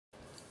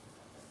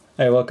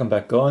Hey, welcome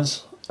back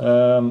guys.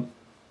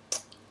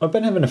 I've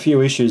been having a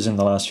few issues in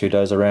the last few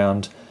days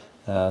around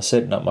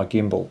setting up my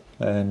gimbal,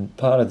 and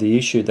part of the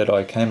issue that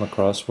I came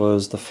across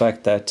was the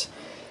fact that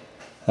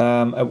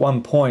at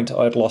one point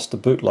I'd lost a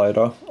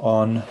bootloader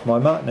on my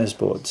Martinez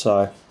board.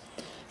 So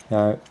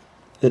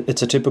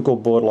it's a typical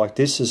board like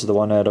this. This is the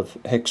one out of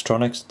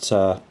Hextronics. It's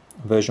a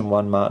version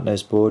 1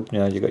 Martinez board.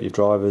 You've got your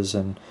drivers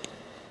and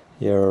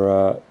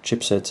your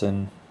chipsets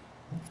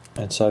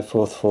and so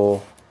forth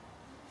for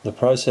the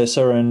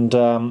processor,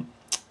 and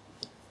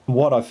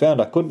what I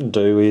found I couldn't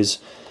do is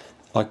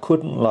I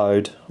couldn't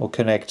load or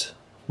connect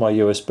my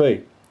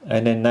USB,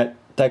 and then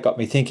that got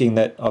me thinking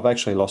that I've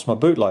actually lost my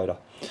bootloader.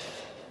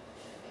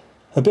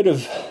 A bit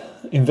of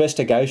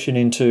investigation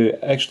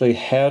into actually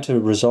how to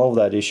resolve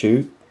that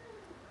issue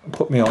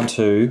put me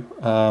onto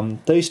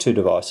these two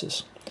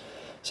devices.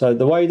 So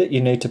the way that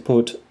you need to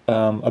put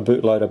a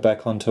bootloader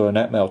back onto an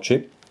Atmel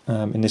chip,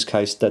 in this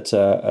case that's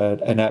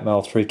an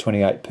Atmel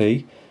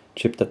 328p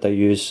chip that they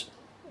use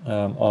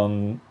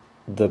on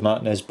the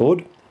Martinez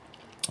board,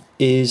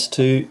 is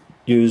to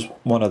use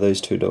one of these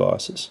two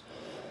devices.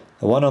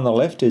 The one on the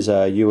left is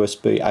a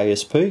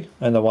USBASP,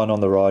 and the one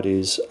on the right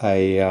is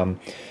a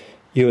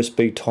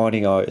USB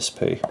Tiny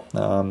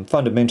ISP.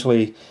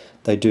 Fundamentally,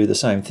 they do the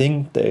same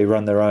thing. They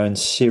run their own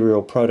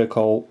serial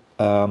protocol,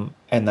 and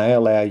they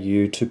allow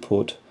you to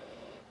put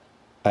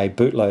a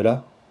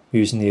bootloader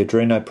using the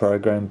Arduino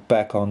program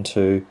back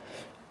onto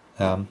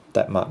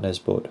that Martinez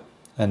board,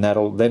 and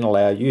that'll then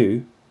allow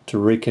you to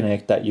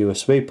reconnect that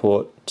USB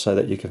port so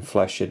that you can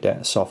flash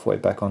your software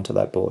back onto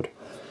that board.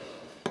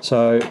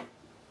 So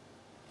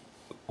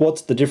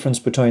what's the difference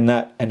between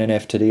that and an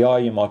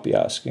FTDI, you might be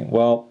asking?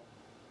 Well,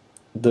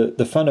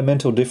 the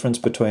fundamental difference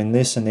between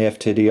this and the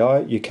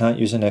FTDI, you can't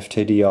use an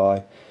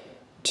FTDI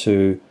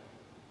to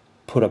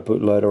put a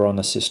bootloader on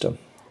the system,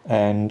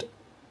 and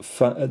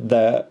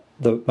the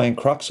main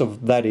crux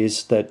of that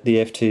is that the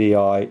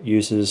FTDI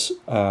uses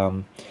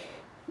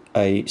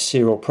a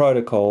serial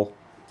protocol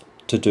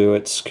to do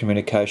its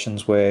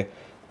communications, where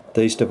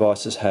these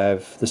devices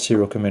have the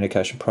serial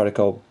communication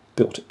protocol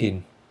built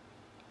in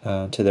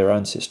to their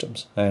own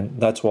systems, and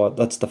that's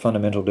the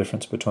fundamental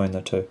difference between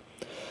the two.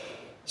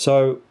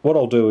 So what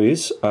I'll do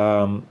is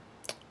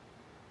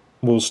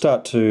we'll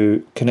start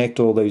to connect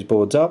all these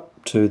boards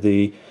up to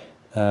the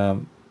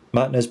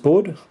Martinez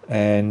board,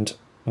 and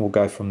we'll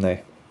go from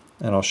there,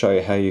 and I'll show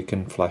you how you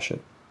can flash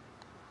it.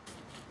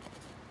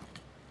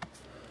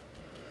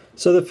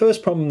 So the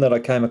first problem that I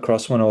came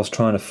across when I was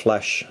trying to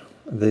flash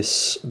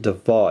this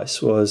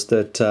device was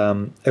that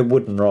it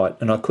wouldn't write,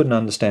 and I couldn't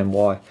understand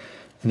why.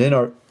 And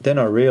then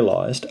I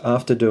realized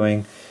after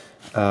doing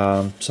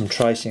some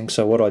tracing,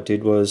 so what I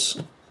did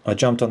was I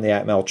jumped on the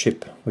Atmel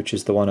chip, which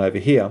is the one over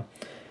here,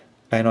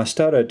 and I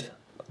started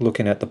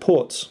looking at the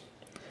ports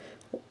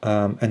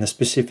and the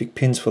specific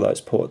pins for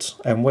those ports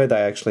and where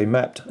they actually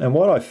mapped. And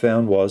what I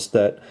found was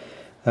that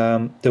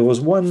there was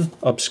one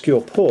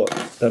obscure port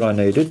that I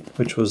needed,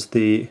 which was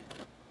the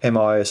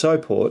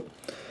MISO port,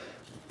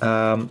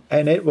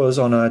 and it was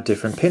on a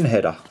different pin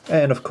header,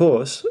 and of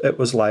course it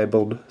was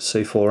labelled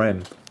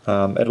C4M.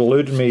 It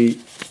eluded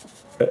me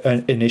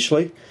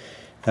initially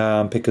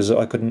because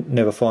I couldn't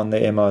never find the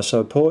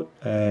MISO port,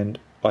 and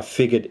I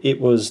figured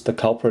it was the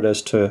culprit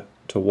as to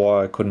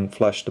why I couldn't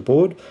flash the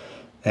board.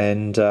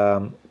 And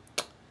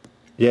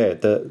yeah,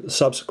 the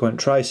subsequent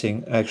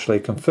tracing actually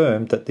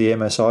confirmed that the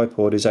MSI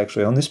port is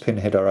actually on this pin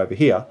header over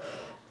here,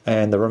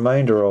 and the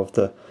remainder of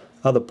the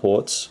other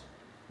ports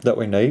that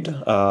we need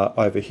are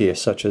over here,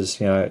 such as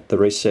the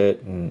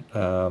reset and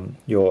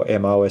your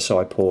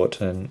MOSI port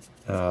and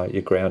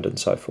your ground and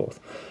so forth.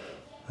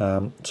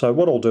 So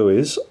what I'll do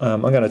is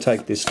I'm going to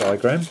take this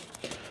diagram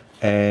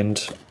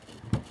and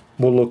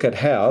we'll look at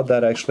how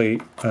that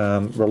actually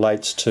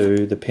relates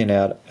to the pin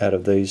out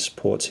of these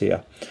ports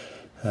here,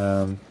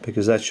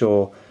 because that's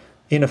your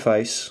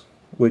interface,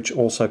 which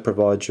also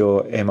provides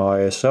your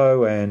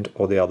MISO and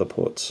all the other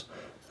ports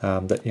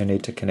that you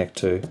need to connect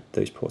to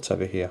these ports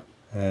over here.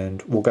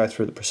 And we'll go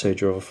through the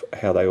procedure of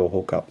how they all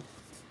hook up.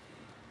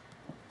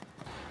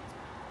 I'm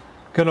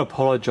going to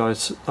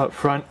apologise up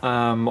front.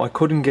 I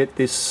couldn't get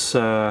this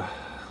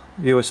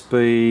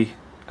USB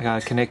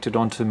connected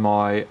onto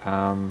my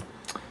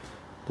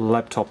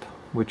laptop,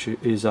 which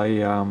is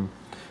a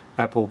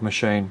Apple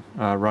machine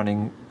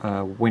running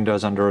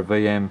Windows under a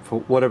VM. For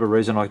whatever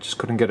reason, I just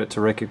couldn't get it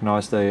to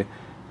recognise the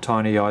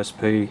Tiny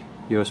ISP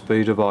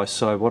USB device.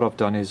 So what I've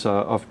done is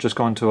I've just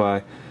gone to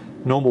a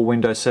normal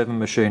Windows 7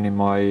 machine in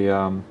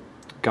my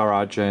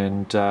garage,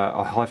 and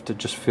I have to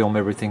just film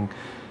everything,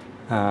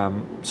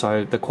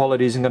 so the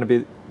quality isn't going to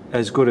be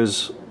as good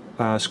as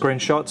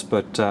screenshots,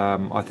 but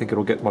I think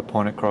it'll get my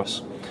point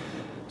across.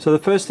 So the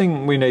first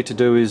thing we need to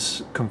do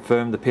is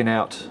confirm the pin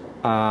out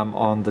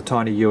on the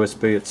Tiny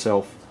USB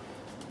itself.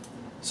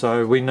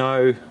 So we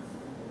know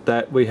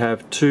that we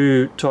have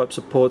two types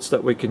of ports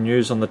that we can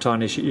use on the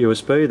Tiny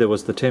USB. There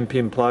was the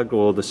 10-pin plug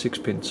or the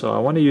 6-pin. So I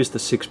want to use the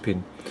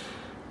 6-pin.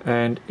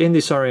 And in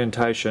this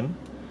orientation,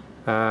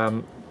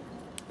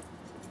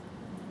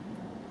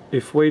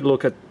 if we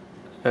look at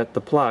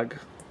the plug,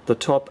 the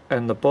top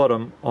and the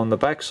bottom on the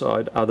back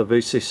side are the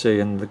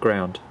VCC and the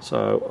ground.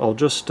 So I'll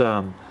just put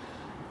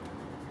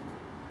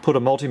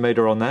a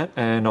multimeter on that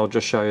and I'll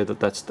just show you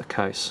that that's the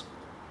case.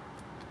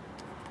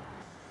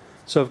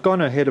 So I've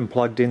gone ahead and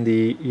plugged in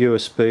the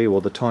USB, or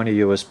the tiny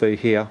USB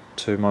here,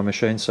 to my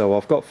machine. So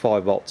I've got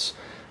 5 volts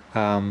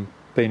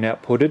being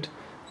outputted,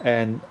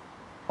 and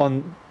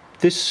on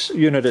this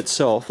unit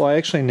itself I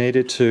actually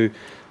needed to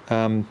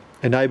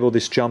enable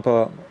this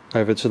jumper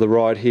over to the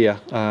right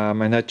here,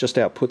 and that just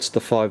outputs the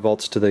 5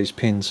 volts to these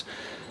pins.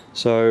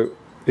 So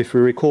if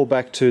we recall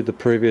back to the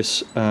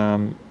previous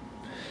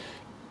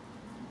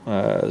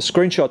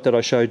screenshot that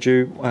I showed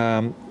you,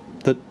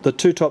 the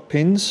 2 top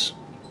pins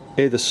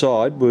either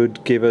side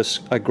would give us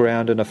a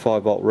ground and a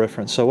 5 volt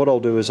reference. So what I'll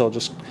do is I'll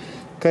just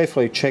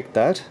carefully check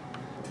that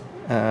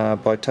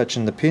by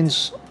touching the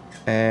pins,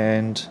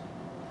 and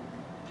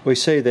we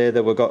see there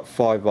that we've got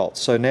 5 volts.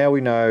 So now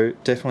we know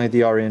definitely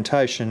the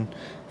orientation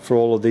for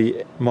all of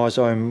the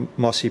MISO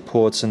MOSI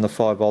ports and the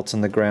 5 volts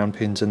and the ground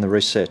pins and the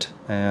reset,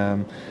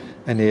 and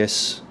the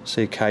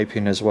SCK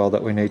pin as well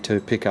that we need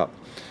to pick up.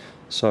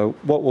 So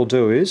what we'll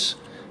do is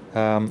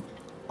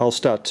I'll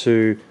start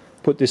to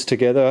put this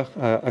together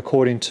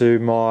according to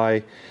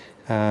my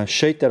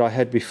sheet that I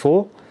had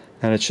before,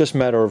 and it's just a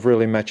matter of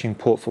really matching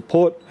port for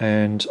port,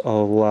 and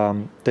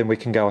I'll then we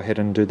can go ahead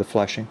and do the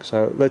flashing.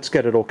 So let's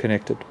get it all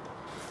connected.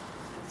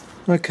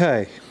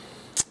 Okay,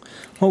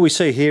 what we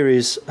see here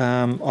is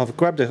I've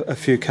grabbed a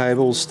few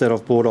cables that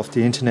I've bought off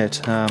the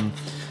internet.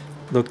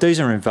 Look, these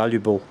are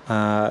invaluable.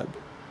 I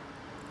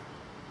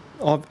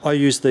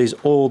use these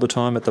all the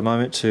time at the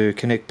moment to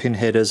connect pin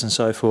headers and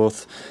so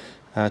forth,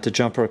 to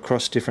jumper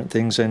across different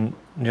things. And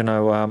you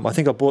know, I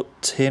think I bought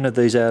 10 of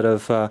these out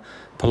of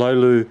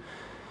Pololu.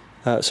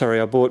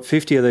 Sorry, I bought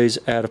 50 of these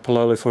out of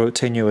Pololu for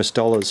 $10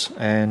 US,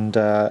 and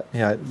you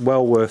know,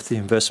 well worth the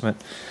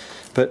investment.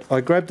 But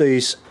I grabbed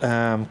these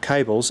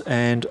cables,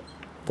 and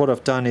what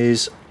I've done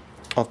is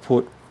I've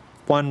put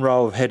one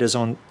row of headers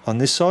on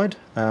this side,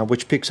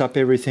 which picks up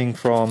everything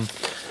from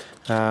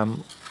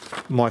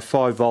my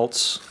 5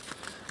 volts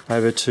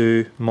over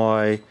to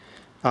my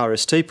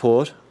RST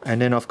port,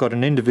 and then I've got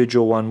an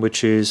individual one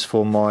which is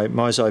for my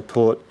MISO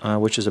port,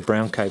 which is a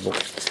brown cable.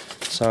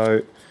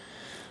 So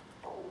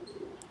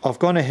I've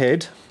gone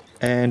ahead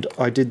and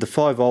I did the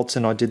 5 volts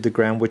and I did the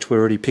ground, which we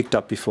already picked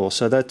up before.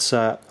 So that's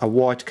a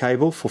white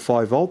cable for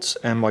 5 volts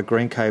and my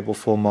green cable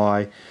for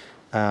my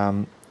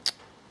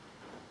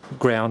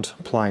ground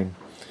plane.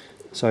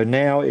 So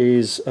now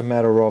is a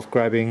matter of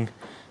grabbing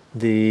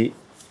the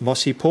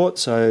MOSI port.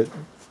 So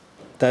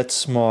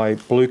that's my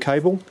blue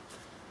cable,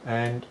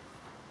 and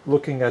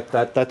looking at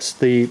that, that's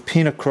the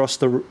pin across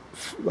the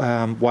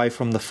way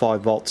from the 5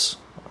 volts.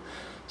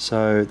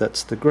 So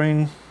that's the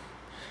green,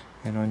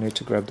 and I need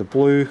to grab the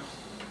blue,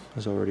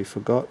 as I already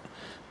forgot,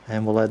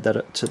 and we'll add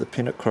that to the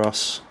pin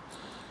across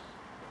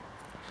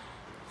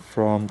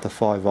from the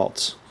 5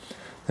 volts.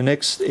 The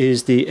next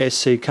is the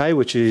SCK,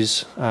 which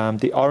is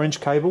the orange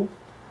cable,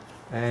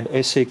 and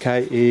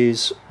SCK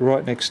is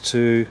right next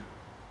to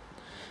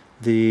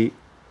the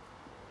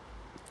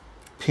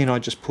pin I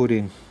just put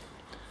in.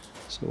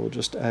 So we'll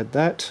just add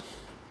that.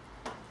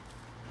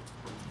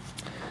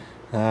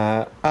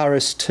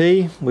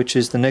 RST, which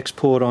is the next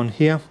port on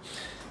here,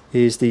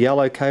 is the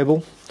yellow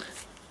cable,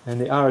 and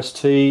the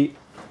RST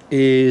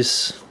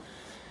is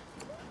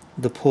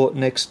the port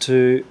next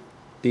to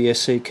the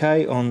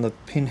SCK on the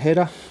pin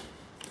header.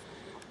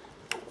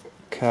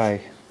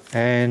 Okay,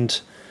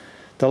 and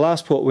the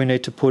last port we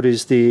need to put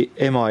is the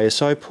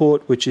MISO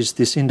port, which is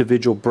this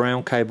individual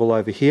brown cable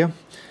over here,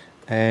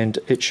 and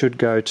it should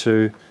go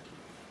to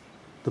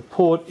the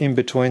port in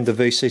between the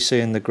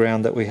VCC and the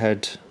ground that we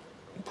had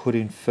put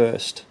in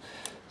first.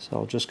 So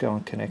I'll just go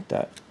and connect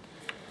that.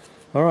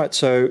 Alright,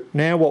 so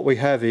now what we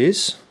have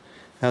is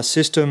our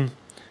system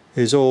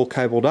is all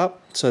cabled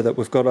up so that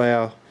we've got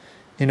our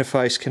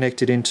interface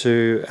connected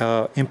into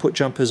our input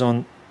jumpers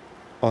on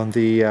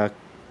the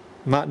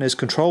Martinez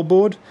control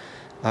board.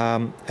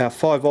 Our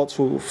 5 volts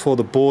for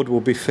the board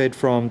will be fed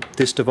from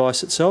this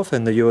device itself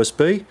and the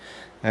USB,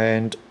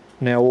 and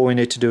now all we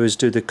need to do is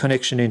do the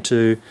connection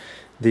into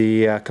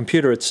the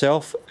computer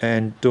itself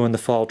and doing the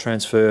file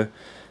transfer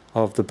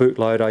of the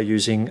bootloader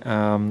using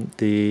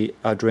the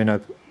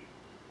Arduino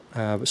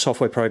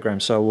software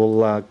program. So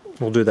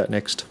we'll do that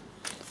next.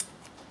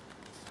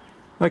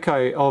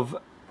 Okay, I've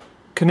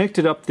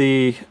connected up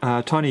the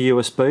tiny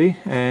USB,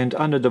 and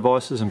under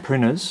devices and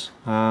printers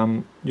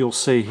you'll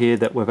see here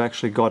that we've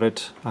actually got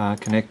it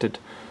connected.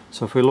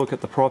 So if we look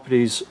at the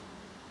properties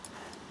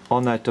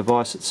on that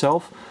device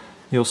itself,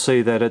 you'll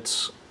see that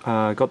it's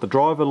got the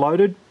driver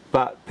loaded,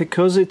 but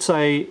because it's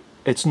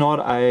not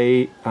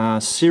a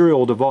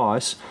serial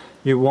device,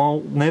 you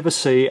won't never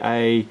see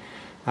a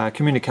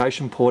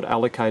communication port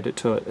allocated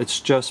to it.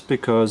 It's just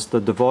because the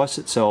device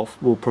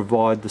itself will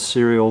provide the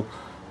serial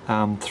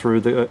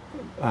through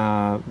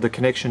the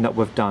connection that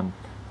we've done.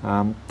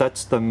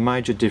 That's the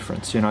major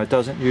difference. You know, it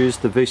doesn't use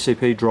the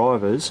VCP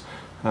drivers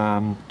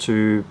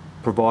to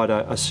provide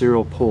a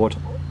serial port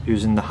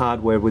using the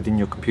hardware within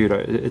your computer.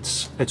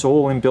 It's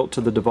all inbuilt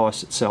to the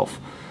device itself.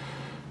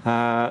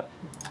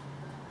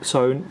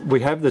 So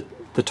we have the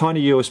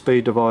tiny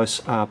USB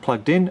device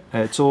plugged in.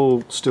 It's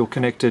all still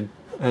connected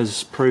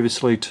as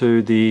previously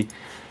to the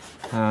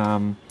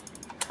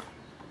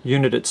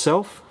unit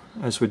itself,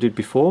 as we did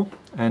before,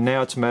 and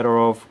now it's a matter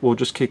of, we'll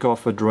just kick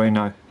off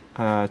Arduino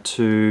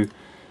to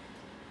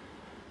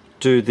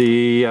do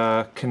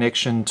the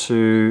connection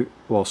to,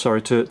 well,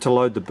 sorry, to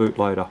load the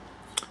bootloader.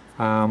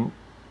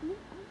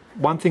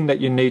 One thing that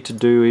you need to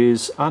do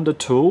is, under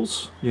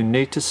Tools, you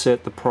need to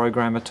set the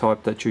programmer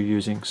type that you're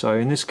using. So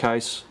in this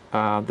case,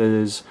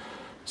 there's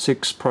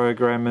 6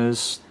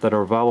 programmers that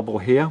are available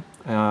here.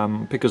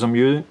 Because I'm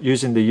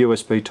using the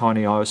USB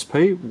Tiny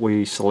ISP,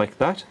 we select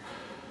that.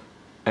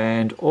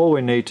 And all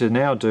we need to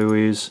now do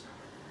is,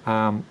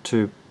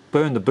 to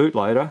burn the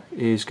bootloader,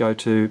 is go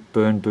to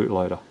Burn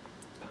Bootloader.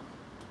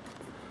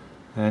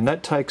 And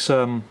that takes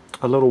a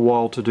little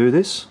while to do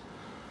this.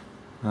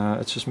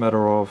 It's just a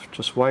matter of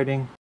just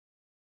waiting.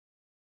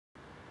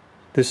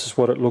 This is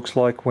what it looks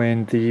like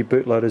when the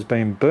bootloader's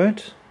been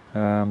burnt.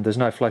 There's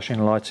no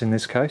flashing lights in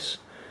this case,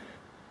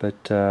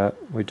 but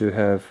we do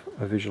have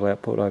a visual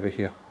output over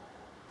here.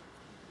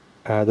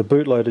 The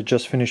bootloader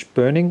just finished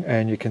burning,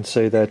 and you can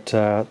see that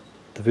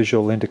the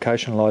visual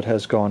indication light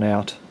has gone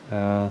out,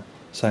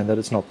 saying that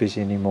it's not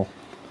busy anymore.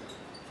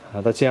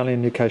 That's the only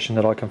indication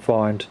that I can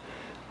find,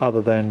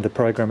 other than the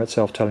program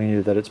itself telling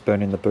you that it's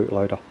burning the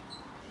bootloader.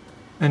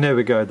 And there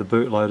we go, the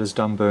bootloader's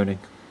done burning.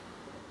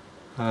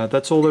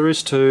 That's all there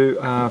is to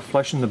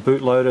flashing the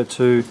bootloader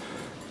to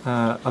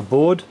a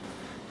board.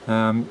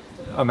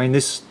 I mean,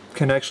 this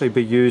can actually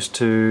be used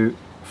to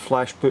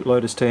flash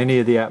bootloaders to any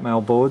of the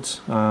Atmail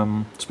boards,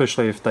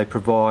 especially if they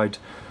provide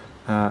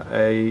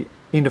a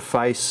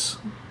interface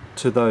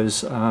to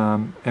those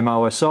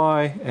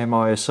MOSI,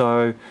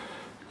 MISO,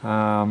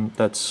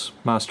 that's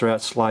master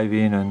out, slave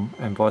in,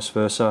 and vice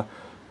versa,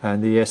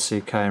 and the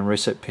SCK and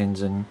reset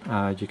pins, and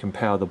you can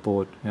power the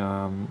board.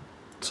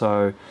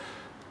 So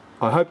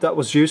I hope that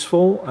was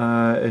useful,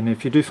 and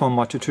if you do find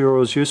my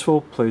tutorials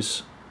useful,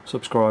 please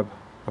subscribe.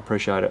 I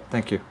appreciate it.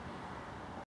 Thank you.